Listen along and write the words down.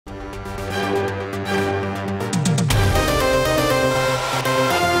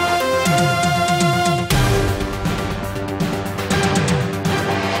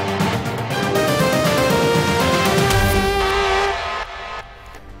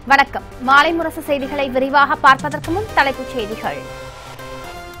வணக்கம். மாலைமுரசு செய்திகளை விரிவாக பார்ப்பதற்கு முன் தலைப்புச் செய்திகள்.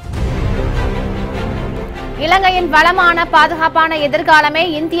 இலங்கையின் வளமான பாதுகாப்பான எதிர்காலமே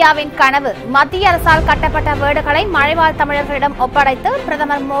இந்தியாவின் கனவு. மத்திய அரசால் கட்டப்பட்ட வீடுகளை மலைவாழ் தமிழர்களிடம் ஒப்படைத்து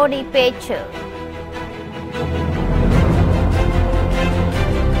பிரதமர் மோடி பேச்சு.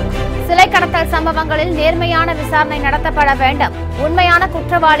 சிலை கடத்தல் சம்பவங்களில் நேர்மையான விசாரணை நடத்தப்பட வேண்டும். உண்மையான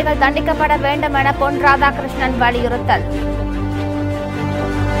குற்றவாளிகள் தண்டிக்கப்பட வேண்டும் என பொன் ராதாகிருஷ்ணன் வலியுறுத்தல்.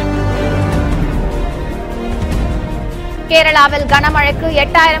 கேரளாவில் கனமழைக்கு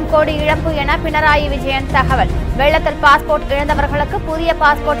 8000 கோடி இழப்பு என பினராயி விஜயன் தகவல். வெள்ளத்தில் பாஸ்போர்ட் இழந்தவர்களுக்கு புதிய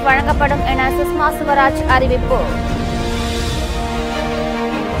பாஸ்போர்ட் வழங்கப்படும் என சுஷ்மா சுவராஜ் அறிவிப்பு.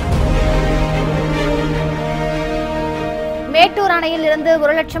 மேட்டூர் அணையில் இருந்து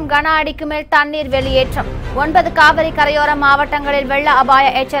 1 லட்சம் கன அடிக்கு மேல் தண்ணீர் வெளியேற்றம். 9 காவிரி கரையோர மாவட்டங்களில் வெள்ள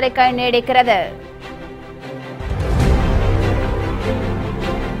அபாய எச்சரிக்கை நீடிக்கிறது.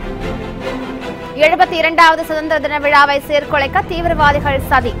 72வது சுதந்திர தின விழாவை சீர்குலைக்க தீவிரவாதிகள்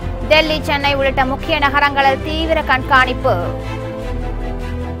சதி. டெல்லி, சென்னை உள்ளிட்ட முக்கிய நகரங்களில் தீவிர கண்காணிப்பு.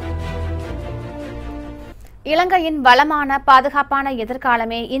 இலங்கையின் வளமான பாதுகாப்பான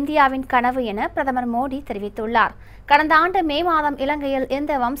எதிர்காலமே இந்தியாவின் கனவு என பிரதமர் மோடி தெரிவித்துள்ளார். கடந்த ஆண்டு மே மாதம் இலங்கையில்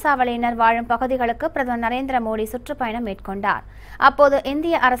இந்த வம்சாவளியினர் வாழும் பகுதிகளுக்கு பிரதமர் நரேந்திர மோடி சுற்றுப்பயணம் மேற்கொண்டார். அப்போது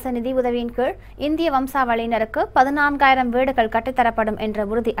இந்திய அரசு நிதி உதவியின் கீழ் இந்திய வம்சாவளியினருக்கு 14,000 வீடுகள் கட்டித்தரப்படும் என்ற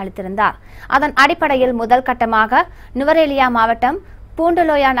உறுதி அளித்திருந்தார். அதன் அடிப்படையில் முதல் கட்டமாக நுவரெலியா மாவட்டம்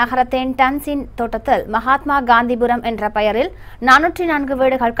பூண்டலோயா நகரத்தின் டன்சின் தோட்டத்தில் மகாத்மா காந்திபுரம் என்ற பெயரில் 404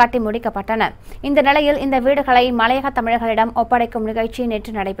 வீடுகள் கட்டி முடிக்கப்பட்டன. இந்த நிலையில் இந்த வீடுகளை மலையக தமிழர்களிடம் ஒப்படைக்கும் நிகழ்ச்சி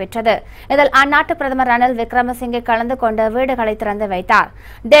நேற்று நடைபெற்றது. இதில் அந்நாட்டு பிரதமர் ரணில் விக்ரமசிங்கே கலந்து கொண்டு வீடுகளை திறந்து வைத்தார்.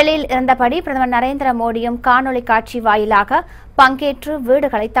 டெல்லியில் இருந்தபடி பிரதமர் நரேந்திர மோடியும் காணொலி காட்சி வாயிலாக பங்கேற்று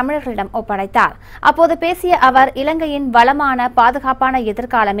வீடுகளை தமிழர்களிடம் ஒப்படைத்தார். அப்போது பேசிய அவர், இலங்கையின் வளமான பாதுகாப்பான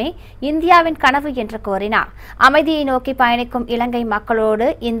எதிர்காலமே இந்தியாவின் கனவு என்று கூறினார். அமைதியை நோக்கி பயணிக்கும் இலங்கை மக்களோடு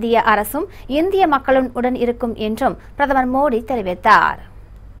இந்திய அரசும் இந்திய மக்களும் உடன் இருக்கும் என்றும் பிரதமர் மோடி தெரிவித்தார்.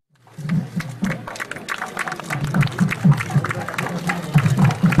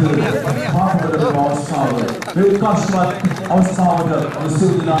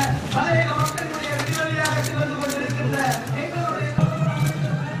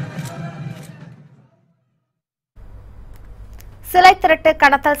 சிலை திருட்டு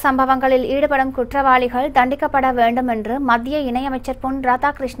கடத்தல் சம்பவங்களில் ஈடுபடும் குற்றவாளிகள் தண்டிக்கப்பட வேண்டும் என்று மத்திய இணையமைச்சர் பொன்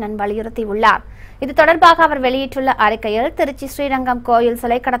ராதாகிருஷ்ணன் வலியுறுத்தியுள்ளார். இது தொடர்பாக அவர் வெளியிட்டுள்ள அறிக்கையில், திருச்சி ஸ்ரீரங்கம் கோயில்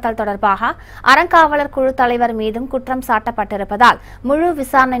சிலை கடத்தல் தொடர்பாக அறங்காவலர் குழு தலைவர் மீதும் குற்றம் சாட்டப்பட்டிருப்பதால் முழு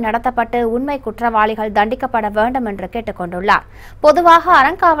விசாரணை நடத்தப்பட்டு உண்மை குற்றவாளிகள் தண்டிக்கப்பட வேண்டும் என்று கேட்டுக் கொண்டுள்ளார். பொதுவாக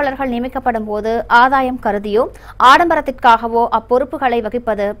அறங்காவலர்கள் நியமிக்கப்படும் போது ஆதாயம் கருதியோ ஆடம்பரத்திற்காகவோ அப்பொறுப்புகளை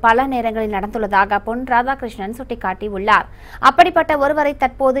வகிப்பது பல நேரங்களில் நடந்துள்ளதாக பொன் ராதாகிருஷ்ணன் சுட்டிக்காட்டியுள்ளார். அப்படிப்பட்ட ஒருவரை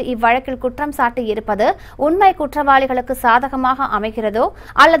தற்போது இவ்வழக்கில் குற்றம் சாட்டி இருப்பது உண்மை குற்றவாளிகளுக்கு சாதகமாக அமைகிறதோ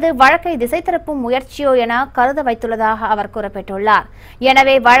அல்லது வழக்கை திசை திருப்பும் முயற்சியோ என கருத வைத்துள்ளதாக அவர் குறிப்பிட்டுள்ளார்.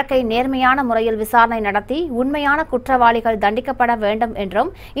 எனவே வழக்கை நேர்மையான முறையில் விசாரணை நடத்தி உண்மையான குற்றவாளிகள் தண்டிக்கப்பட வேண்டும்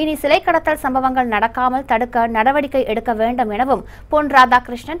என்றும், இனி சிலை கடத்தல் சம்பவங்கள் நடக்காமல் தடுக்க நடவடிக்கை எடுக்க வேண்டும் எனவும் பொன்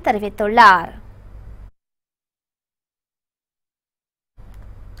ராதாகிருஷ்ணன் தெரிவித்துள்ளார்.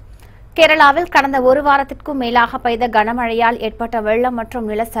 கேரளாவில் கடந்த ஒரு வாரத்திற்கும் மேலாக பெய்த கனமழையால் ஏற்பட்ட வெள்ளம் மற்றும்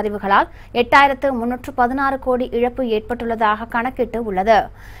நிலச்சரிவுகளால் 8316 கோடி இழப்பு ஏற்பட்டுள்ளதாக கணக்கிட்டு உள்ளது.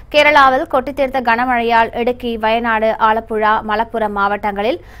 கேரளாவில் கொட்டி தீர்த்த கனமழையால் இடுக்கி, வயநாடு, ஆலப்புழா, மலப்புரம்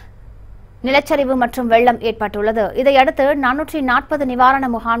மாவட்டங்களில் நிலச்சரிவு மற்றும் வெள்ளம் ஏற்பட்டுள்ளது. இதையடுத்து 440 நிவாரண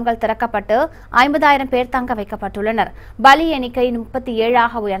முகாம்கள் திறக்கப்பட்டு 50,000 பேர் தங்க வைக்கப்பட்டுள்ளனர். பலி எண்ணிக்கை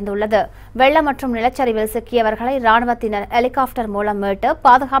 37ஆக உயர்ந்துள்ளது. வெள்ளம் மற்றும் நிலச்சரிவில் சிக்கியவர்களை ராணுவத்தினர் ஹெலிகாப்டர் மூலம் மீட்டு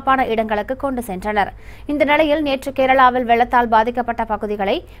பாதுகாப்பான இடங்களுக்கு கொண்டு சென்றனர். இந்த நிலையில் நேற்று கேரளாவில் வெள்ளத்தால் பாதிக்கப்பட்ட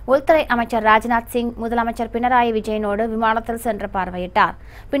பகுதிகளை உள்துறை அமைச்சர் ராஜ்நாத் சிங் முதலமைச்சர் பினராயி விஜயனோடு விமானத்தில் சென்று பார்வையிட்டார்.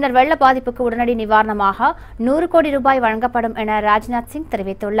 பின்னர் வெள்ள பாதிப்புக்கு உடனடி நிவாரணமாக 100 கோடி ரூபாய் வழங்கப்படும் என ராஜ்நாத் சிங்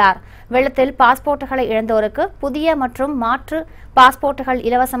தெரிவித்துள்ளார். வெள்ளத்தில் பாஸ்போர்ட்டுகளை இழந்தோருக்கு புதிய மற்றும் மாற்று பாஸ்போர்ட்டுகள்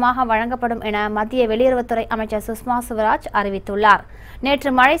இலவசமாக வழங்கப்படும் என மத்திய வெளியுறவுத்துறை அமைச்சர் சுஷ்மா சுவராஜ் அறிவித்துள்ளார். நேற்று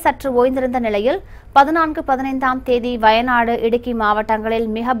மழை சற்று ஓய்ந்திருந்த நிலையில் 14, 15ஆம் தேதி வயநாடு, இடுக்கி மாவட்டங்களில்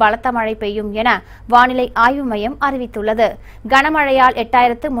மிக பலத்த மழை பெய்யும் என வானிலை ஆய்வு மையம் அறிவித்துள்ளது. கனமழையால்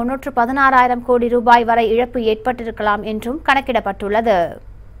 8,316,000 கோடி ரூபாய் வரை இழப்பு ஏற்பட்டிருக்கலாம் என்றும் கணக்கிடப்பட்டுள்ளது.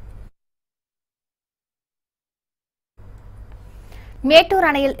 மேட்டூர்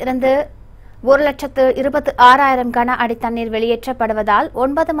அணையில் இருந்து 1,26,000 கன அடி தண்ணீர் வெளியேற்றப்படுவதால்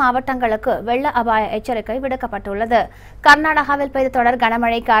 9 மாவட்டங்களுக்கு வெள்ள அபாய எச்சரிக்கை விடுக்கப்பட்டுள்ளது. கர்நாடகாவில் பெய்த தொடர்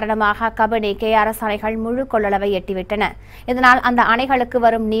கனமழை காரணமாக கபினி, கேஆர்எஸ் அணைகள் முழு கொள்ளளவை எட்டிவிட்டன. இதனால் அந்த அணைகளுக்கு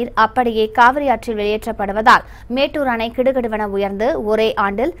வரும் நீர் அப்படியே காவிரி ஆற்றில் வெளியேற்றப்படுவதால் மேட்டூர் அணை கிடுகிடுவென உயர்ந்து ஒரே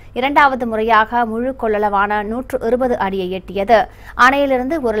ஆண்டில் இரண்டாவது முறையாக முழு கொள்ளளவான 120 அடியை எட்டியது.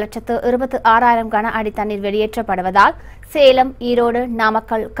 அணையிலிருந்து 1,26,000 கன அடி தண்ணீர் வெளியேற்றப்படுவதால் சேலம், ஈரோடு,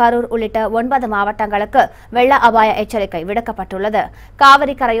 நாமக்கல், கரூர் உள்ளிட்ட 9 மாவட்டங்களுக்கு வெள்ள அபாய எச்சரிக்கை விடுக்கப்பட்டுள்ளது.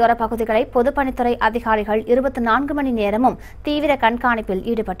 காவிரி கரையோர பகுதிகளை பொதுப்பணித்துறை அதிகாரிகள் 24 மணி நேரமும் தீவிர கண்காணிப்பில்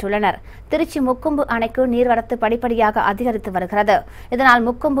ஈடுபட்டுள்ளனர். திருச்சி முக்கொம்பு அணைக்கு நீர்வரத்து படிப்படியாக அதிகரித்து வருகிறது. இதனால்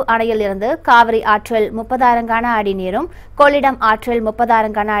முக்கொம்பு அணையில் இருந்து காவிரி ஆற்றில் 30,000 கன அடி நீரும், கொள்ளிடம் ஆற்றில்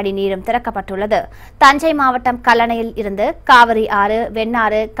 30,000 கன அடி நீரும் திறக்கப்பட்டுள்ளது. தஞ்சை மாவட்டம் கல்லணையில் இருந்து காவிரி ஆறு,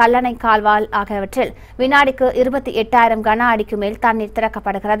 வெண்ணாறு, கல்லணை கால்வாய் ஆகியவற்றில் வினாடிக்கு 28,000 கன அடிக்கு மேல் தண்ணீர்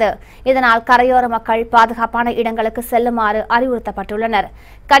திறக்கப்படுகிறது. இதனால் கரையோர மக்கள் பாதுகாப்பான இடங்களுக்கு செல்லுமாறு அறிவுறுத்தப்பட்டுள்ளனர்.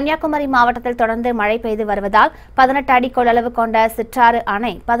 கன்னியாகுமரி மாவட்டத்தில் தொடர்ந்து மழை பெய்து வருவதால் 18 அடி கொள்ளளவு கொண்ட சிற்றாறு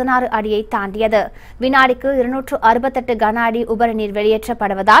அணை 16 அடியை தாண்டியது. வினாடிக்கு 268 கன அடி உபரி நீர்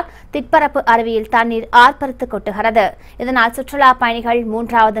வெளியேற்றப்படுவதால் திட்பரப்பு அருவியில் தண்ணீர் ஆர்ப்பரித்து கொட்டுகிறது. இதனால் சுற்றுலா பயணிகள்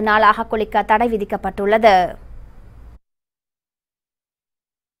 3வது நாளாக குளிக்க தடை விதிக்கப்பட்டுள்ளது.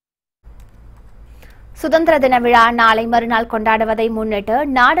 சுதந்திர தின விழா நாளை மறுநாள் கொண்டாடுவதை முன்னிட்டு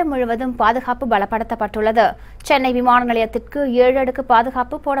நாடு முழுவதும் பாதுகாப்பு பலப்படுத்தப்பட்டுள்ளது. சென்னை விமான நிலையத்திற்கு 7 அடுக்கு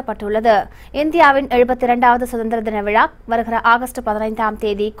பாதுகாப்பு போடப்பட்டுள்ளது. இந்தியாவின் 72வது சுதந்திர தின விழா வருகிற ஆகஸ்ட் 15ஆம்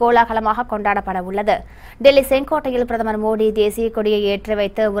தேதி கோலாகலமாக கொண்டாடப்பட உள்ளது. டெல்லி செங்கோட்டையில் பிரதமர் மோடி தேசிய கொடியை ஏற்றி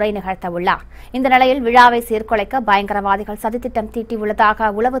வைத்து உரை நிகழ்த்த உள்ளார். இந்த நிலையில் விழாவை சீர்குலைக்க பயங்கரவாதிகள் சதித்திட்டம் தீட்டியுள்ளதாக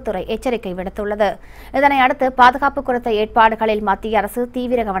உளவுத்துறை எச்சரிக்கை விடுத்துள்ளது. இதனையடுத்து பாதுகாப்பு குறித்த ஏற்பாடுகளில் மத்திய அரசு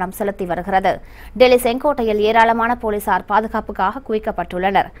தீவிர கவனம் செலுத்தி வருகிறது. டெல்லி செங்கோட்டையில் ஏராளமான போலீசார் பாதுகாப்புக்காக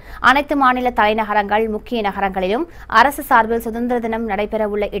குவிக்கப்பட்டுள்ளனர். அனைத்து மாநில தலைநகரங்கள், முக்கிய நகரங்களிலும் அரசு சார்பில் சுதந்திர தினம்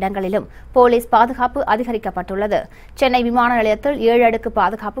நடைபெறவுள்ள இடங்களிலும் போலீஸ் பாதுகாப்பு அதிகரிக்கப்பட்டுள்ளது. சென்னை விமான நிலையத்தில் 7 அடுக்கு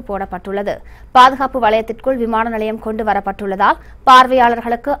பாதுகாப்பு போடப்பட்டுள்ளது. பாதுகாப்பு வலயத்திற்குள் விமான நிலையம் கொண்டு வரப்பட்டுள்ளதால்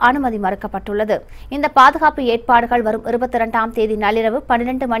பார்வையாளர்களுக்கு அனுமதி மறுக்கப்பட்டுள்ளது. இந்த பாதுகாப்பு ஏற்பாடுகள் வரும் 22ஆம் தேதி நள்ளிரவு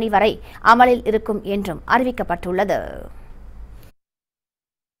 12 மணி வரை அமலில் இருக்கும் என்றும் அறிவிக்கப்பட்டுள்ளது.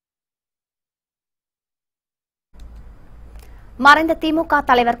 மறைந்த திமுக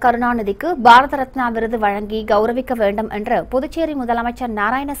தலைவர் கருணாநிதிக்கு பாரத ரத்னா விருது வழங்கி கௌரவிக்க வேண்டும் என்று புதுச்சேரி முதலமைச்சர்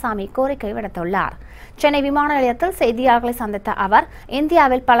நாராயணசாமி கோரிக்கை விடுத்துள்ளார். சென்னை விமான நிலையத்தில் செய்தியாளர்களை சந்தித்த அவர்,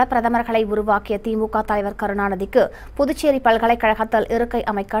 இந்தியாவில் பல பிரதமர்களை உருவாக்கிய திமுக தலைவர் கருணாநிதிக்கு புதுச்சேரி பல்கலைக்கழகத்தில் இருக்கை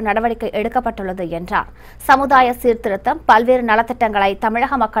அமைக்க நடவடிக்கை எடுக்கப்பட்டுள்ளது என்றார். சமுதாய சீர்திருத்தம், பல்வேறு நலத்திட்டங்களை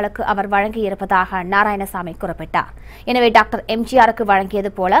தமிழக மக்களுக்கு அவர் வழங்கியிருப்பதாக நாராயணசாமி குறிப்பிட்டார். எனவே டாக்டர் எம்ஜிஆருக்கு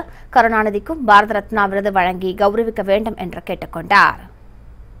வழங்கியது போல கருணாநிதிக்கும் பாரத ரத்னா விருது வழங்கி கௌரவிக்க வேண்டும் என்று கேட்டுக்கொண்டார்.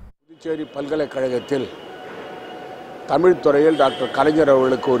 புதுச்சேரி பல்கலைக்கழகத்தில் தமிழ் துறையில் டாக்டர் கலைஞர்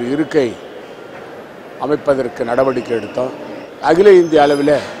அவர்களுக்கு ஒரு இருக்கை அமைப்பதற்கு நடவடிக்கை எடுத்தோம். அகில இந்திய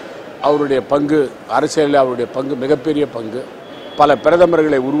அளவில் அவருடைய பங்கு, அரசியலில் அவருடைய பங்கு மிகப்பெரிய பங்கு. பல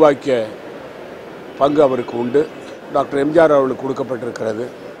பிரதமர்களை உருவாக்கிய பங்கு அவருக்கு உண்டு. டாக்டர் எம்ஜிஆர் அவர்களுக்கு கொடுக்கப்பட்டிருக்கிறது.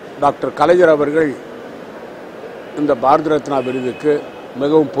 டாக்டர் கலைஞர் அவர்கள் இந்த பாரத ரத்னா விருதுக்கு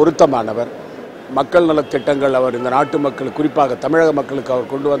மிகவும் பொருத்தமானவர். மக்கள் நலத்திட்டங்கள் அவர் இந்த நாட்டு மக்கள், குறிப்பாக தமிழக மக்களுக்கு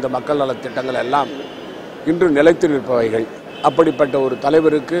அவர் கொண்டு வந்த மக்கள் நலத்திட்டங்கள் எல்லாம் இன்று நிலைத்து நிற்பவைகள். அப்படிப்பட்ட ஒரு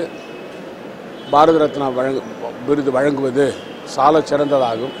தலைவருக்கு பாரத ரத்னா விருது வழங்குவது சால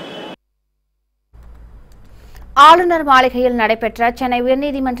சிறந்ததாகும். ஆளுநர் மாளிகையில் நடைபெற்ற சென்னை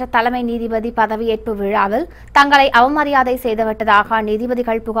உயர்நீதிமன்ற தலைமை நீதிபதி பதவியேற்பு விழாவில் தங்களை அவமரியாதை செய்துவிட்டதாக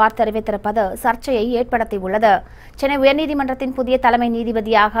நீதிபதிகள் புகார் தெரிவித்திருப்பது சர்ச்சையை ஏற்படுத்தியுள்ளது. சென்னை உயர்நீதிமன்றத்தின் புதிய தலைமை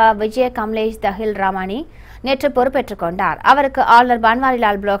நீதிபதியாக விஜய கமலேஷ் தஹில் ராமானி நேற்று பொறுப்பேற்றுக் கொண்டார். அவருக்கு ஆளுநர்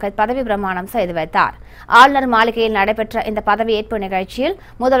பன்வாரிலால் புரோஹித் பதவி பிரமாணம் செய்து வைத்தார். ஆளுநர் மாளிகையில் நடைபெற்ற இந்த பதவியேற்பு நிகழ்ச்சியில்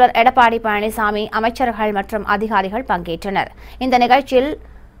முதல்வர் எடப்பாடி பழனிசாமி, அமைச்சர்கள் மற்றும் அதிகாரிகள் பங்கேற்றனர். இந்த நிகழ்ச்சியில்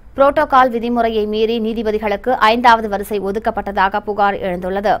புரோட்டோகால் விதிமுறையை மீறி நீதிபதிகளுக்கு 5வது வரிசை ஒதுக்கப்பட்டதாக புகார்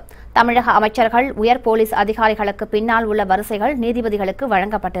எழுந்துள்ளது. தமிழக அமைச்சர்கள், உயர் போலீஸ் அதிகாரிகளுக்கு பின்னால் உள்ள வரிசைகள் நீதிபதிகளுக்கு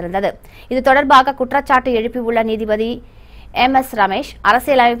வழங்கப்பட்டிருந்தது. இது தொடர்பாக குற்றச்சாட்டு எழுப்பியுள்ள நீதிபதி MS ரமேஷ்,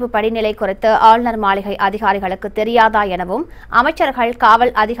 அரசியலமைப்பு படிநிலை குறித்து ஆளுநர் மாளிகை அதிகாரிகளுக்கு தெரியாதா எனவும், அமைச்சர்கள்,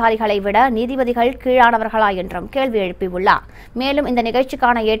 காவல் அதிகாரிகளை விட நீதிபதிகள் கீழானவர்களா என்றும் கேள்வி எழுப்பியுள்ளார். மேலும் இந்த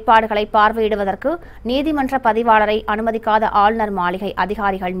நிகழ்ச்சிக்கான ஏற்பாடுகளை பார்வையிடுவதற்கு நீதிமன்ற பதிவாளரை அனுமதிக்காத ஆளுநர் மாளிகை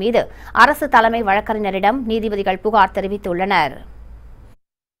அதிகாரிகள் மீது அரசு தலைமை வழக்கறிஞரிடம் நீதிபதிகள் புகார் தெரிவித்துள்ளனர்.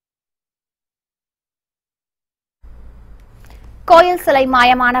 கோயில் சிலை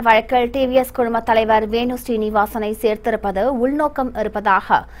மாயமான வழக்கில் TVS குழும தலைவர் வேணு ஸ்ரீனிவாசனை சேர்த்திருப்பது உள்நோக்கம்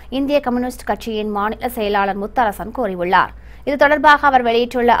இருப்பதாக இந்திய கம்யூனிஸ்ட் கட்சியின் மாநில செயலாளர் முத்தரசன் கூறியுள்ளார். இது தொடர்பாக அவர்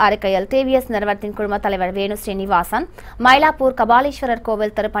வெளியிட்டுள்ள அறிக்கையில் டிவிஎஸ் நிறுவனத்தின் குழும தலைவர் வேணு ஸ்ரீனிவாசன் மயிலாப்பூர் கபாலீஸ்வரர்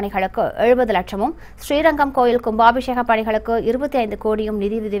கோவில் திருப்பணிகளுக்கு 70 லட்சமும் ஸ்ரீரங்கம் கோயில் கும்பாபிஷேக பணிகளுக்கு 25 கோடியும்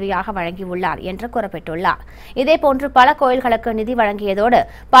நிதி உதவியாக வழங்கியுள்ளார் என்று குறிப்பிட்டுள்ளார். இதேபோன்று பல கோயில்களுக்கு நிதி வழங்கியதோடு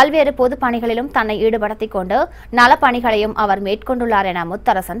பல்வேறு பொது பணிகளிலும் தன்னை ஈடுபடுத்திக் கொண்டு நலப்பணிகளையும் அவர் மேற்கொண்டுள்ளார் என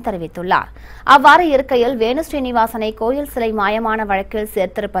முத்தரசன் தெரிவித்துள்ளார். அவ்வாறு இருக்கையில் வேணு ஸ்ரீனிவாசனை கோயில் சிலை மாயமான வழக்கில்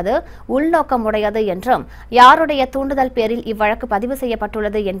சேர்த்திருப்பது உள்நோக்கமுடையது என்றும் யாருடைய தூண்டுதல் பேரில் இவ்வழக்கு பதிவு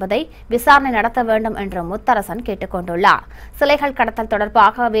செய்யப்பட்டுள்ளது என்பதை விசாரணை நடத்த வேண்டும் என்றும் முத்தரசன் கேட்டுக் கொண்டுள்ளார். சிலைகள் கடத்தல்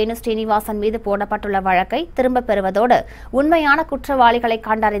தொடர்பாக வேணு ஸ்ரீனிவாசன் மீது போடப்பட்டுள்ள வழக்கை திரும்பப் பெறுவதோடு உண்மையான குற்றவாளிகளை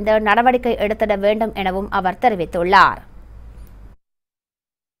கண்டறிந்து நடவடிக்கை எடுத்திட வேண்டும் எனவும் அவர் தெரிவித்துள்ளார்.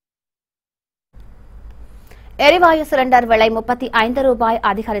 எரிவாயு சிலிண்டர் விலை 35 ரூபாய்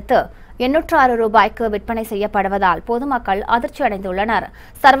அதிகரித்து 806 ரூபாய்க்கு விற்பனை செய்யப்படுவதால் பொதுமக்கள் அதிர்ச்சியடைந்துள்ளனர்.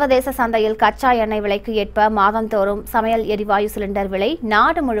 சர்வதேச சந்தையில் கச்சா எண்ணெய் விலைக்கு ஏற்ப மாதந்தோறும் சமையல் எரிவாயு சிலிண்டர் விலை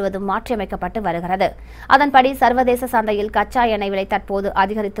நாடு முழுவதும் மாற்றியமைக்கப்பட்டு வருகிறது. அதன்படி சர்வதேச சந்தையில் கச்சா எண்ணெய் விலை தற்போது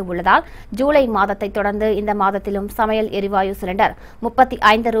அதிகரித்து உள்ளதால் ஜூலை மாதத்தை தொடர்ந்து இந்த மாதத்திலும் சமையல் எரிவாயு சிலிண்டர்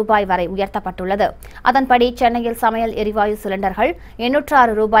 35 ரூபாய் வரை உயர்த்தப்பட்டுள்ளது. அதன்படி சென்னையில் சமையல் எரிவாயு சிலிண்டர்கள்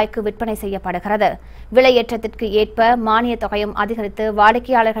 806 ரூபாய்க்கு விற்பனை செய்யப்படுகிறது. விலையேற்றத்திற்கு ஏற்ப மானிய தொகையும் அதிகரித்து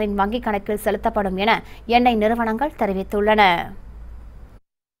வாடிக்கையாளர்களின் வங்கிக் கணக்கில் செலுத்தப்படும் என எண்ணெய் நிறுவனங்கள் தெரிவித்துள்ளன.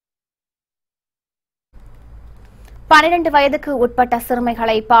 12 வயதுக்கு உட்பட்ட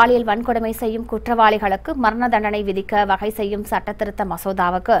சிறுமிகளை பாலியல் வன்கொடுமை செய்யும் குற்றவாளிகளுக்கு மரண தண்டனை விதிக்க வகை செய்யும் சட்டத்திருத்த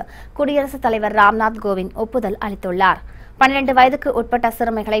மசோதாவுக்கு குடியரசுத் தலைவர் ராம்நாத் கோவிந்த் ஒப்புதல் அளித்துள்ளார். 12 வயதுக்கு உட்பட்ட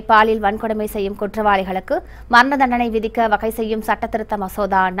சிறுமிகளை பாலியல் வன்கொடுமை செய்யும் குற்றவாளிகளுக்கு மரண தண்டனை விதிக்க வகை செய்யும் சட்டத்திருத்த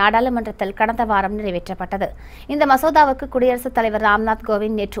மசோதா நாடாளுமன்றத்தில் கடந்த வாரம் நிறைவேற்றப்பட்டது. இந்த மசோதாவுக்கு குடியரசுத் தலைவர் ராம்நாத்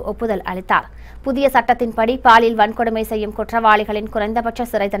கோவிந்த் நேற்று ஒப்புதல் அளித்தார். புதிய சட்டத்தின்படி பாலியல் வன்கொடுமை செய்யும் குற்றவாளிகளின் குறைந்தபட்ச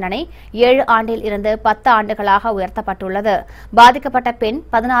சிறை தண்டனை 7 ஆண்டில் இருந்து 10 ஆண்டுகளாக உயர்த்தப்பட்டுள்ளது. பாதிக்கப்பட்ட பெண்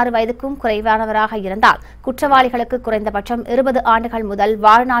 16 வயதுக்கும் குறைவானவராக இருந்தால் குற்றவாளிகளுக்கு குறைந்தபட்சம் 20 ஆண்டுகள் முதல்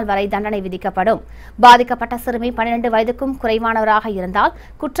வாழ்நாள் வரை தண்டனை விதிக்கப்படும். பாதிக்கப்பட்ட சிறுமி 12 வயதுக்கும் குறைவானவராக இருந்தால்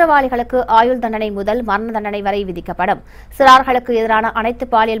குற்றவாளிகளுக்கு ஆயுள் தண்டனை முதல் மரண தண்டனை வரை விதிக்கப்படும். சிறார்களுக்கு எதிரான அனைத்து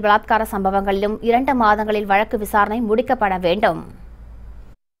பாலியல் பலாத்கார சம்பவங்களிலும் 2 மாதங்களில் வழக்கு விசாரணை முடிக்கப்பட வேண்டும்.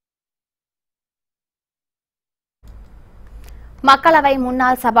 மக்களவை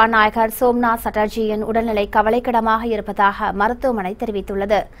முன்னாள் சபாநாயகர் சோம்நாத் சட்டர்ஜியின் உடல்நிலை கவலைக்கிடமாக இருப்பதாக மருத்துவமனை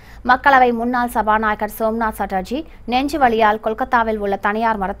தெரிவித்துள்ளது. மக்களவை முன்னாள் சபாநாயகர் சோம்நாத் சட்டர்ஜி நெஞ்சு வலியால் கொல்கத்தாவில் உள்ள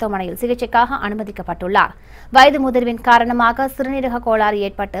தனியார் மருத்துவமனையில் சிகிச்சைக்காக அனுமதிக்கப்பட்டுள்ளார். வயது முதிர்வின் காரணமாக சிறுநீரக கோளாறு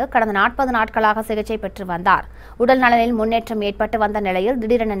ஏற்பட்டு கடந்த 40 நாட்களாக சிகிச்சை பெற்று வந்தார். உடல் நலனில் முன்னேற்றம் ஏற்பட்டு வந்த நிலையில்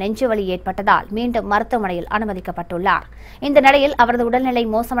திடீரென நெஞ்சு வலி ஏற்பட்டதால் மீண்டும் மருத்துவமனையில் அனுமதிக்கப்பட்டுள்ளார். இந்த நிலையில் அவரது உடல்நிலை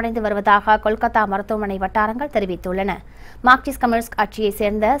மோசமடைந்து வருவதாக கொல்கத்தா மருத்துவமனை வட்டாரங்கள் தெரிவித்துள்ளன. மார்க்சிஸ்ட் கம்யூனிஸ்ட் கட்சியைச்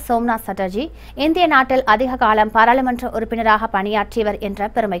சேர்ந்த சோம்நாத் சட்டர்ஜி இந்திய நாட்டில் அதிக காலம் பாராளுமன்ற உறுப்பினராக பணியாற்றியவர்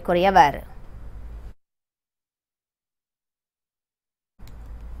என்ற பெருமைக்குரியவர்.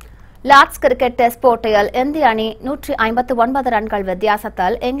 லார்ட்ஸ் கிரிக்கெட் டெஸ்ட் போட்டியில் இந்திய அணி 159 ரன்கள்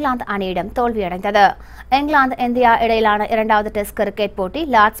வித்தியாசத்தில் இங்கிலாந்து அணியிடம் தோல்வியடைந்தது. இங்கிலாந்து இந்தியா இடையிலான 2வது டெஸ்ட் கிரிக்கெட் போட்டி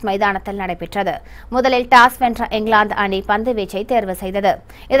லார்ட்ஸ் மைதானத்தில் நடைபெற்றது. முதலில் டாஸ் வென்ற இங்கிலாந்து அணி பந்து வீச்சை தேர்வு செய்தது.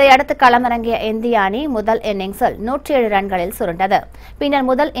 இதையடுத்து களமிறங்கிய இந்திய அணி முதல் இன்னிங்ஸில் 107 ரன்களில் சுருண்டது. பின்னர்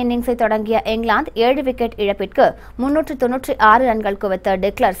முதல் இன்னிங்ஸை தொடங்கிய இங்கிலாந்து 7 விக்கெட் இழப்பிற்கு 396 ரன்கள் குவித்து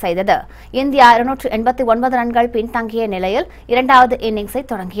டிக்ளேர் செய்தது. இந்தியா 289 ரன்கள் பின்தங்கிய நிலையில் 2வது இன்னிங்ஸை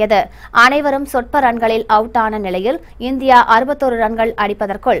தொடங்கியது. அனைவரும் சொற்ப ரன்களில் அவுட் ஆன நிலையில் இந்தியா 61 ரன்கள்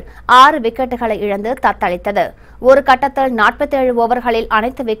அடிப்பதற்குள் 6 விக்கெட்டுகளை இழந்து தத்தளித்தது. ஒரு கட்டத்தில் 47 ஓவர்களில்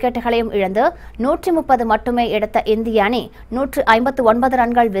அனைத்து விக்கெட்டுகளையும் இழந்து 130 மட்டுமே எடுத்த இந்திய அணி 159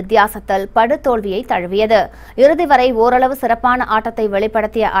 ரன்கள் வித்தியாசத்தில் படுதோல்வியை தழுவியது. இறுதி வரை ஓரளவு சிறப்பான ஆட்டத்தை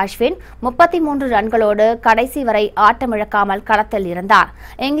வெளிப்படுத்திய அஸ்வின் 33 ரன்களோடு கடைசி வரை ஆட்டமிழக்காமல் களத்தில் இருந்தார்.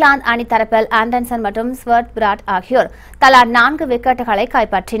 இங்கிலாந்து அணி தரப்பில் ஆண்டர்சன் மற்றும் ஸ்வர்ட் பிராட் ஆகியோர் தலா 4 விக்கெட்டுகளை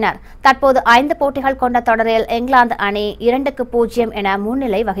கைப்பற்றினர். தற்போது 5 போட்டிகள் கொண்ட தொடரில் இங்கிலாந்து அணி 2-0 என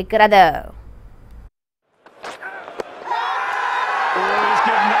முன்னிலை வகிக்கிறது.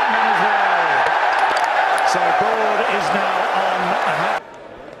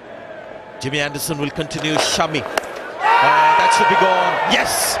 Jimmy Anderson will continue. Shami. That should be gone.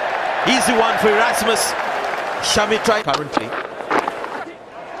 Yes! Easy one for Erasmus. Shami tried currently.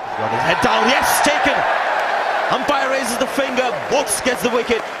 Got his head down. Yes! Taken! Umpire raises the finger. Box gets the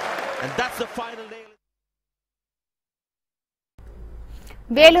wicket. And that's the final nail.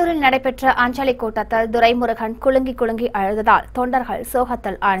 வேலூரில் நடைபெற்ற அஞ்சலி கூட்டத்தில் துரைமுருகன் குலுங்கி அழுததால் தொண்டர்கள்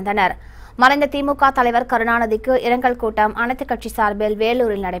சோகத்தில் ஆழ்ந்தனர். மறைந்த திமுக தலைவர் கருணாநிதிக்கு இரங்கல் கூட்டம் அனைத்துக் கட்சி சார்பில்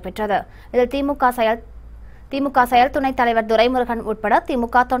வேலூரில் நடைபெற்றது. இதில் திமுக திமுக செயல் துணைத் தலைவர் துரைமுருகன் உட்பட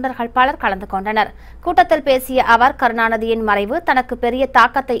திமுக தொண்டர்கள் பலர் கலந்து கொண்டனர். கூட்டத்தில் பேசிய அவர், கருணாநிதியின் மறைவு தனக்கு பெரிய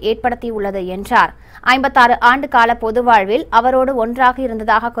தாக்கத்தை ஏற்படுத்தியுள்ளது என்றார். 56 ஆண்டு கால பொது வாழ்வில் அவரோடு ஒன்றாக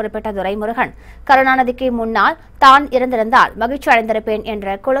இருந்ததாக குறிப்பிட்ட துரைமுருகன், கருணாநிதிக்கு முன்னால் தான் இருந்திருந்தால் மகிழ்ச்சி அடைந்திருப்பேன்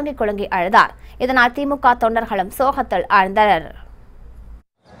என்று குலுங்கி குலுங்கி அழுதார். இதனால் திமுக தொண்டர்களும் சோகத்தில் ஆழ்ந்தனர்.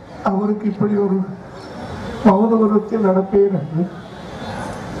 அவருக்கு இப்படி ஒரு மௌனத்தில் நடப்பேன் என்று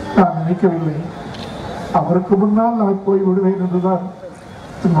நான் நினைக்கவில்லை. அவருக்கு முன்னால் நான் போய் விடுவேன் என்றுதான்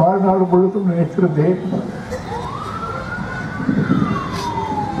வாழ்நாள் முழுதும் நினைத்திருந்தேன்.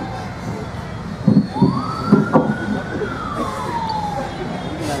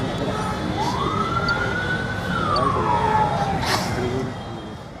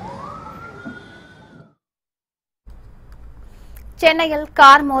 சென்னையில்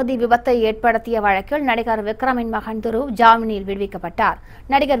கார் மோதி விபத்தை ஏற்படுத்திய வழக்கில் நடிகர் விக்ரமின் மகன் துருவ் ஜாமீனில் விடுவிக்கப்பட்டார்.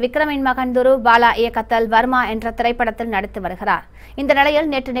 நடிகர் விக்ரமின் மகன் துருவ் பாலா இயக்கத்தில் வர்மா என்ற திரைப்படத்தில் நடித்து வருகிறார். இந்த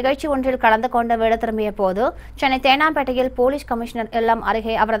நிலையில் நேற்று நிகழ்ச்சி ஒன்றில் கலந்து கொண்டு வீடு திரும்பிய போது சென்னை தேனாம்பேட்டையில் போலீஸ் கமிஷனர் இல்லம்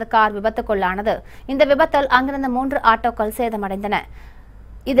அருகே அவரது கார் விபத்துக்குள்ளானது. இந்த விபத்தில் அங்கிருந்த 3 ஆட்டோக்கள் சேதமடைந்தன.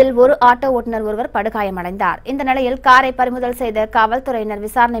 இதில் ஒரு ஆட்டோ ஓட்டுநர் ஒருவர் படுகாயமடைந்தார். இந்த நிலையில் காரை பறிமுதல் செய்த காவல்துறையினர்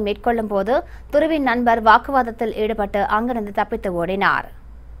விசாரணை மேற்கொள்ளும் போது துருவின் நண்பர் வாக்குவாதத்தில் ஈடுபட்டு அங்கிருந்து தப்பித்து ஓடினார்.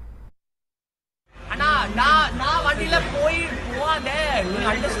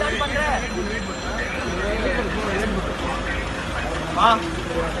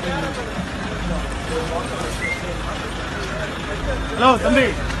 Hello, தம்பி,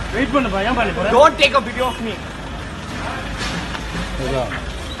 வெயிட் பண்ணுப்பா. ஏன் பண்ணி போற? Don't take a video of me.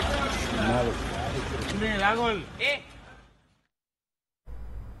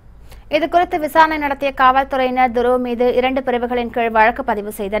 இதுகுறித்து விசாரணை நடத்திய காவல்துறையினர் துருவ் மீது 2 பிரிவுகளின் கீழ் வழக்கு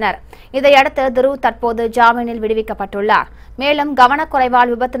பதிவு செய்தனர். இதையடுத்து துருவ் தற்போது ஜாமீனில் விடுவிக்கப்பட்டுள்ளார். மேலும்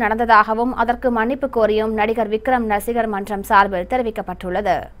கவனக்குறைவால் விபத்து நடந்ததாகவும் அதற்கு மன்னிப்பு கோரியும் நடிகர் விக்ரம் ரசிகர் மன்றம் சார்பில்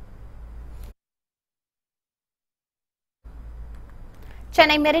தெரிவிக்கப்பட்டுள்ளது.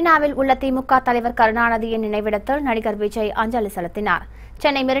 சென்னை மெரினாவில் உள்ள திமுக தலைவர் கருணாநிதியின் நினைவிடத்தில் நடிகர் விஜய் அஞ்சலி செலுத்தினார்.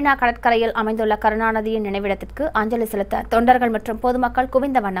 சென்னை மெரினா கடற்கரையில் அமைந்துள்ள கருணாநிதியின் நினைவிடத்திற்கு அஞ்சலி செலுத்த தொண்டர்கள் மற்றும் பொதுமக்கள்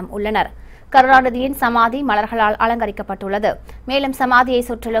குவிந்த வண்ணம் உள்ளனர். கருணாநிதியின் சமாதி மலர்களால் அலங்கரிக்கப்பட்டுள்ளது. மேலும் சமாதியை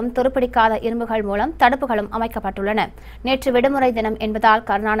சுற்றிலும் துருப்பிடிக்காத இரும்புகள் மூலம் தடுப்புகளும் அமைக்கப்பட்டுள்ளன. நேற்று விடுமுறை தினம் என்பதால்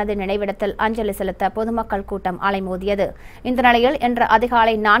கருணாநிதி நினைவிடத்தில் அஞ்சலி செலுத்த பொதுமக்கள் கூட்டம் அலைமோதியது. இந்த நிலையில் இன்று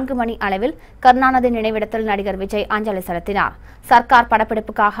அதிகாலை 4 மணி அளவில் கருணாநிதி நினைவிடத்தில் நடிகர் விஜய் அஞ்சலி செலுத்தினார். சர்க்கார்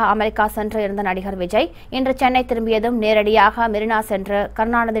படப்பிடிப்புக்காக அமெரிக்கா சென்று இருந்த நடிகர் விஜய் இன்று சென்னை திரும்பியதும் நேரடியாக மெரினா சென்று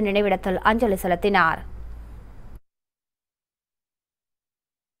கருணாநிதி நினைவிடத்தில் அஞ்சலி செலுத்தினார்.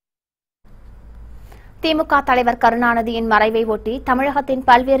 திமுக தலைவர் கருணாநிதியின் மறைவை ஒட்டி தமிழகத்தின்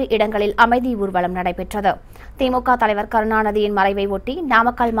பல்வேறு இடங்களில் அமைதி ஊர்வலம் நடைபெற்றது. திமுக தலைவர் கருணாநிதியின் மறைவை ஒட்டி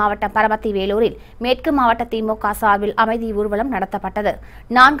நாமக்கல் மாவட்டம் பரமத்தி வேலூரில் மேற்கு மாவட்ட திமுக சார்பில் அமைதி ஊர்வலம் நடத்தப்பட்டது.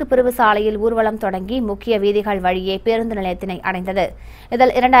 4 பிரிவு சாலையில் ஊர்வலம் தொடங்கி முக்கிய வீதிகள் வழியே பேருந்து நிலையத்தினை அடைந்தது.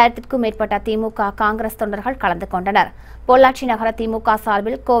 இதில் 2000க்கும் மேற்பட்ட திமுக காங்கிரஸ் தொண்டர்கள் கலந்து கொண்டனர். பொள்ளாச்சி நகர திமுக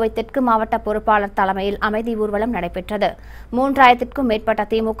சார்பில் கோவை தெற்கு மாவட்ட பொறுப்பாளர் தலைமையில் அமைதி ஊர்வலம் நடைபெற்றது. 3000க்கும் மேற்பட்ட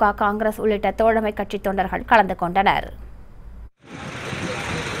திமுக காங்கிரஸ் உள்ளிட்ட தோழமை கட்சி தொண்டர்கள் கலந்து கொண்டனர்.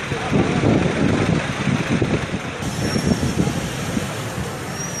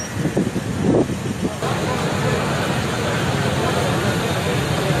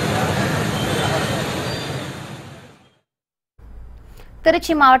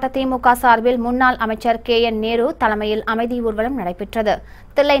 திருச்சி மாவட்ட திமுக சார்பில் முன்னாள் அமைச்சர் KN நேரு தலைமையில் அமைதி ஊர்வலம் நடைபெற்றது.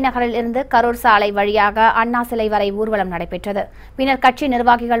 தில்லை நகரில் இருந்து கரூர் சாலை வழியாக அண்ணா சிலை வரை ஊர்வலம் நடைபெற்றது. பின்னர் கட்சி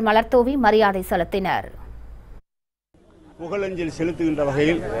நிர்வாகிகள் மலர்தூவி மரியாதை செலுத்தினர். புகழஞ்சலி செலுத்துகின்ற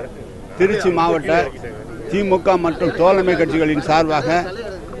வகையில் திருச்சி மாவட்ட திமுக மற்றும் தோழமை கட்சிகளின் சார்பாக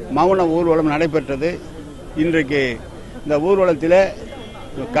மௌன ஊர்வலம் நடைபெற்றது. இன்றைக்கு இந்த ஊர்வலத்தில்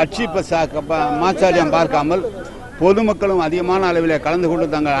கட்சி மாச்சாரியம் பார்க்காமல் பொதுமக்களும் அதிகமான அளவில் கலந்து கொண்டு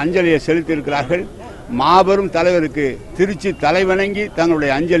தங்கள் அஞ்சலியை செலுத்தியிருக்கிறார்கள். மாபெரும் தலைவருக்கு திருச்சி தலைவணங்கி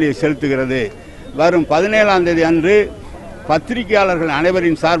தங்களுடைய அஞ்சலியை செலுத்துகிறது. வரும் 17ஆம் தேதி அன்று பத்திரிகையாளர்கள்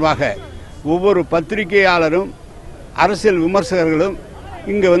அனைவரின் சார்பாக ஒவ்வொரு பத்திரிகையாளரும் அரசியல் விமர்சகர்களும்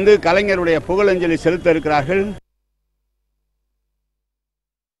இங்கு வந்து கலைஞருடைய புகழஞ்சலி செலுத்த இருக்கிறார்கள்.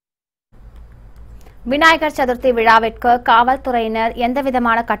 விநாயகர் சதுர்த்தி விழாவிற்கு காவல்துறையினர்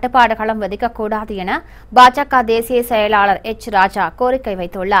எந்தவிதமான கட்டுப்பாடுகளும் விதிக்கக்கூடாது என பாஜக தேசிய செயலாளர் ராஜா கோரிக்கை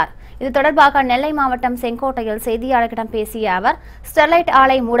வைத்துள்ளார். இது தொடர்பாக நெல்லை மாவட்டம் செங்கோட்டையில் செய்தியாளர்களிடம் பேசிய அவர், ஸ்டெர்லைட்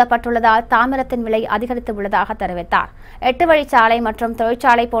ஆலை மூடப்பட்டுள்ளதால் தாமிரத்தின் விலை அதிகரித்து உள்ளதாக தெரிவித்தார். 8 வழிச்சாலை மற்றும்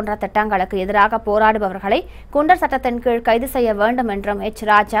தொழிற்சாலை போன்ற திட்டங்களுக்கு எதிராக போராடுபவர்களை குண்டர் சட்டத்தின் கீழ் கைது செய்ய வேண்டும் என்றும்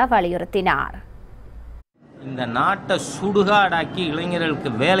ராஜா வலியுறுத்தினார். இந்த நாட்டை சுடுகாடாக்கி இளைஞர்களுக்கு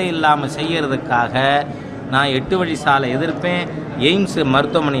வேலை இல்லாமல் செய்யறதுக்காக நான் 8 வழி சாலை எதிர்ப்பேன், எய்ம்ஸ்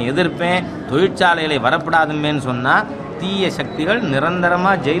மருத்துவமனை எதிர்ப்பேன், தொழிற்சாலைகளை வரப்படாதுமேன்னு சொன்னால் தீய சக்திகள்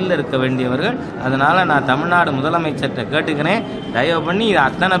நிரந்தரமாக ஜெயிலில் இருக்க வேண்டியவர்கள். அதனால் நான் தமிழ்நாடு முதலமைச்சர்கிட்ட கேட்டுக்கிறேன், தயவு பண்ணி இது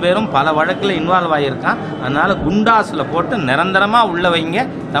அத்தனை பேரும் பல வழக்கில் இன்வால்வ் ஆகியிருக்கான், அதனால் குண்டாஸில் போட்டு நிரந்தரமாக உள்ள வைங்க.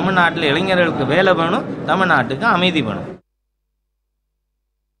 தமிழ்நாட்டில் இளைஞர்களுக்கு வேலை வேணும், தமிழ்நாட்டுக்கு அமைதி வேணும்.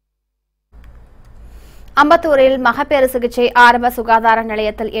 அம்பத்தூரில் மகப்பேறு சிகிச்சை ஆரம்ப சுகாதார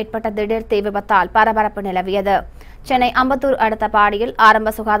நிலையத்தில் ஏற்பட்ட திடீர் தீ விபத்தால் பரபரப்பு நிலவியது. சென்னை அம்பத்தூர் அடுத்த பாடியில் ஆரம்ப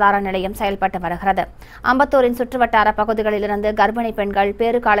சுகாதார நிலையம் செயல்பட்டு வருகிறது. அம்பத்தூரின் சுற்றுவட்டார பகுதிகளிலிருந்து கர்ப்பிணி பெண்கள்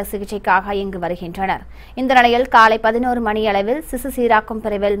பேறுகால சிகிச்சைக்காக இங்கு வருகின்றனர். இந்த நிலையில் காலை 11 மணியளவில் சிசு சீராக்கும்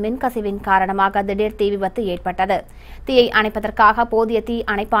பிரிவில் மின்கசிவின் காரணமாக திடீர் தீ விபத்து ஏற்பட்டது. தீயை அணைப்பதற்காக போதிய தீ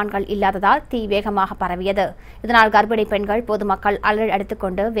அணைப்பான்கள் இல்லாததால் தீ வேகமாக பரவியது. இதனால் கர்ப்பிணி பெண்கள் பொதுமக்கள் அலறி அடித்துக்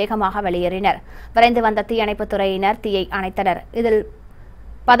கொண்டு வேகமாக வெளியேறினர். விரைந்து வந்த தீயணைப்புத் துறையினர் தீயை அணைத்தனர். இதில்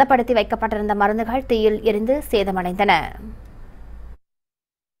பதப்படுத்தி வைக்கப்பட்டிருந்த மருந்துகள் தீயில் எரிந்து சேதமடைந்தன.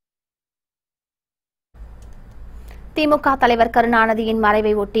 திமுக தலைவர் கருணாநிதியின்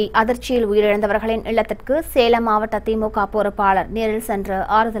மறைவை ஒட்டி அதிர்ச்சியில் உயிரிழந்தவர்களின் இல்லத்திற்கு சேலம் மாவட்ட திமுக பொறுப்பாளர் நேரில் சென்று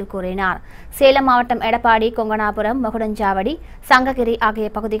ஆறுதல் கூறினார். சேலம் மாவட்டம் எடப்பாடி, கொங்கனாபுரம், மகுடஞ்சாவடி, சங்ககிரி ஆகிய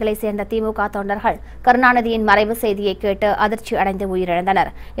பகுதிகளைச் சேர்ந்த திமுக தொண்டர்கள் கருணாநிதியின் மறைவு செய்தியை கேட்டு அதிர்ச்சி அடைந்து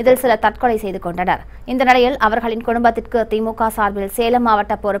உயிரிழந்தனர். இதில் சிலர் தற்கொலை செய்து கொண்டனர். இந்த நிலையில் அவர்களின் குடும்பத்திற்கு திமுக சார்பில் சேலம்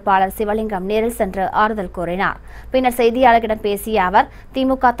மாவட்ட பொறுப்பாளர் சிவலிங்கம் நேரில் சென்று ஆறுதல் கூறினார். பின்னர் செய்தியாளர்களிடம் பேசிய அவர்,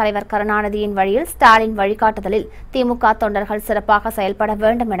 திமுக தலைவர் கருணாநிதியின் வழியில் ஸ்டாலின் வழிகாட்டுதலில் திமுக தொண்டர்கள் சிறப்பாக செயல்பட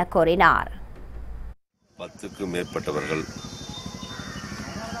வேண்டும் என கோரினார். 10க்கும் மேற்பட்டவர்கள்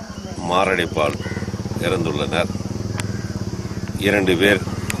மாரடைப்பால் இறந்துள்ளனர். 2 பேர்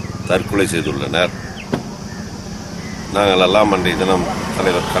தற்கொலை செய்துள்ளனர். நாங்கள் எல்லாம் அன்றைய தினம்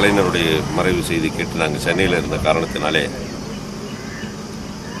தலைவர் கலைஞருடைய மறைவு செய்தி கேட்டு நாங்கள் சென்னையில் இருந்த காரணத்தினாலே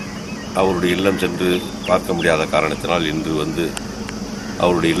அவருடைய இல்லம் சென்று பார்க்க முடியாத காரணத்தினால் இன்று வந்து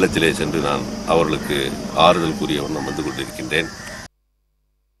அவருடைய இல்லத்திலே சென்று நான் அவர்களுக்கு ஆறுதல் கூறிய வண்ணம் வந்து கொண்டிருக்கின்றேன்.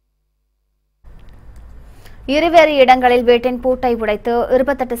 இருவேறு இடங்களில் வீட்டின் பூட்டை உடைத்து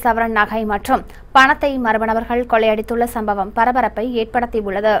 28 சவரன் நகை மற்றும் பணத்தை மர்ம நபர்கள் கொள்ளையடித்துள்ள சம்பவம் பரபரப்பை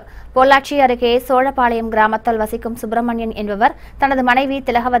ஏற்படுத்தியுள்ளது. பொள்ளாச்சி அருகே சோழபாளையம் கிராமத்தில் வசிக்கும் சுப்பிரமணியன் என்பவர் தனது மனைவி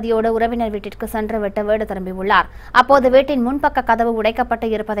திலகவதியோடு உறவினர் வீட்டிற்கு சென்றுவிட்டு வீடு திரும்பியுள்ளார். அப்போது வீட்டின் முன்பக்க கதவு உடைக்கப்பட்டு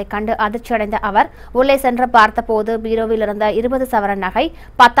இருப்பதைக் கண்டு அதிர்ச்சியடைந்த அவர் உள்ளே சென்று பார்த்தபோது பீரோவில் இருந்த 20 சவரன் நகை,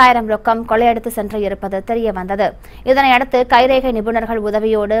 10,000 ரொக்கம் கொள்ளையடித்து சென்று இருப்பது தெரியவந்தது. இதனையடுத்து கைரேகை நிபுணர்கள்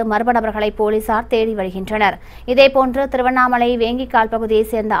உதவியோடு மர்ம நபர்களை போலீசார் தேடி வருகின்றனர். இதேபோன்று திருவண்ணாமலை வேங்கிக்கால்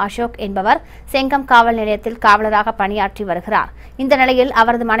பகுதியைச் சேர்ந்த அசோக் என்பவர் செங்கம் காவல் நிலையத்தில் காவலராக பணியாற்றி வருகிறார். இந்த நிலையில்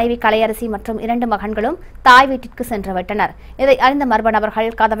அவரது மனைவி கலையரசி மற்றும் 2 மகன்களும் தாய் வீட்டிற்கு சென்றுவிட்டனர். இதை அறிந்த மர்ம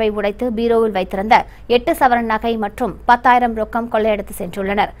நபர்கள் கதவை உடைத்து பீரோவில் வைத்திருந்த 8 சவரன் நகை மற்றும் 10,000 ரொக்கம் கொள்ளையடித்து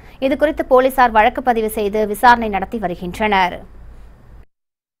சென்றுள்ளனர். இதுகுறித்து போலீசார் வழக்கு பதிவு செய்து விசாரணை நடத்தி வருகின்றனர்.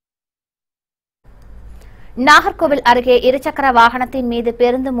 நாகர்கோவில் அருகே இருசக்கர வாகனத்தின் மீது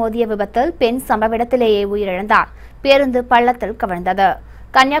பேருந்து மோதிய விபத்தில் பெண் சம்பவ இடத்திலேயே உயிரிழந்தார். பேருந்து பள்ளத்தில் கவிழ்ந்தது.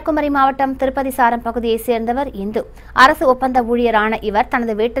 கன்னியாகுமரி மாவட்டம் திருப்பதி சாரம் பகுதியைச் சேர்ந்தவர் இந்து. அரசு ஒப்பந்த ஊழியரான இவர்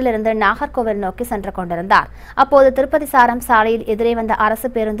தனது வீட்டிலிருந்து நாகர்கோவில் நோக்கி சென்று கொண்டிருந்தார். அப்போது திருப்பதி சாரம் சாலையில் எதிரே வந்த அரசு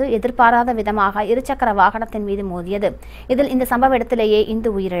பேருந்து எதிர்பாராத விதமாக இருசக்கர வாகனத்தின் மீது மோதியது. இதில் இந்த சம்பவ இடத்திலேயே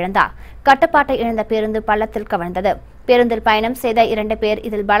இந்து உயிரிழந்தார். கட்டுப்பாட்டை இழந்த பேருந்து பள்ளத்தில் கவிழ்ந்தது. பேருந்தில் பயணம் செய்த 2 பேர்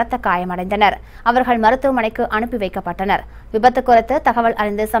இதில் பலத்த காயமடைந்தனர். அவர்கள் மருத்துவமனைக்கு அனுப்பி வைக்கப்பட்டனர். விபத்து குறித்து தகவல்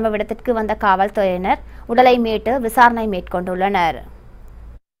அறிந்து சம்பவ இடத்திற்கு வந்த காவல்துறையினர் உடலை மீட்டு விசாரணை மேற்கொண்டுள்ளனர்.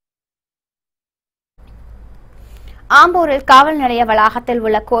 ஆம்பூரில் காவல் நிலைய வளாகத்தில்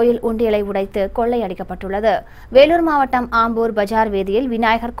உள்ள கோயில் உண்டியலை உடைத்து கொள்ளையடிக்கப்பட்டுள்ளது. வேலூர் மாவட்டம் ஆம்பூர் பஜார் வீதியில்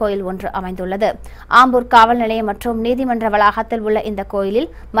விநாயகர் கோயில் ஒன்று அமைந்துள்ளது. ஆம்பூர் காவல் நிலையம் மற்றும் நீதிமன்ற வளாகத்தில் உள்ள இந்த கோயிலில்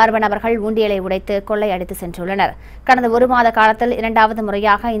மர்ம நபர்கள் உண்டியலை உடைத்து கொள்ளையடித்து சென்றுள்ளனர். கடந்த 1 மாத காலத்தில் 2வது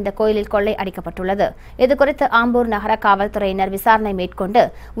முறையாக இந்த கோயிலில் கொள்ளை அடிக்கப்பட்டுள்ளது. இதுகுறித்து ஆம்பூர் நகர காவல்துறையினர் விசாரணை மேற்கொண்டு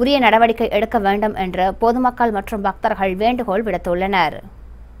உரிய நடவடிக்கை எடுக்க வேண்டும் என்று பொதுமக்கள் மற்றும் பக்தர்கள் வேண்டுகோள் விடுத்துள்ளனர்.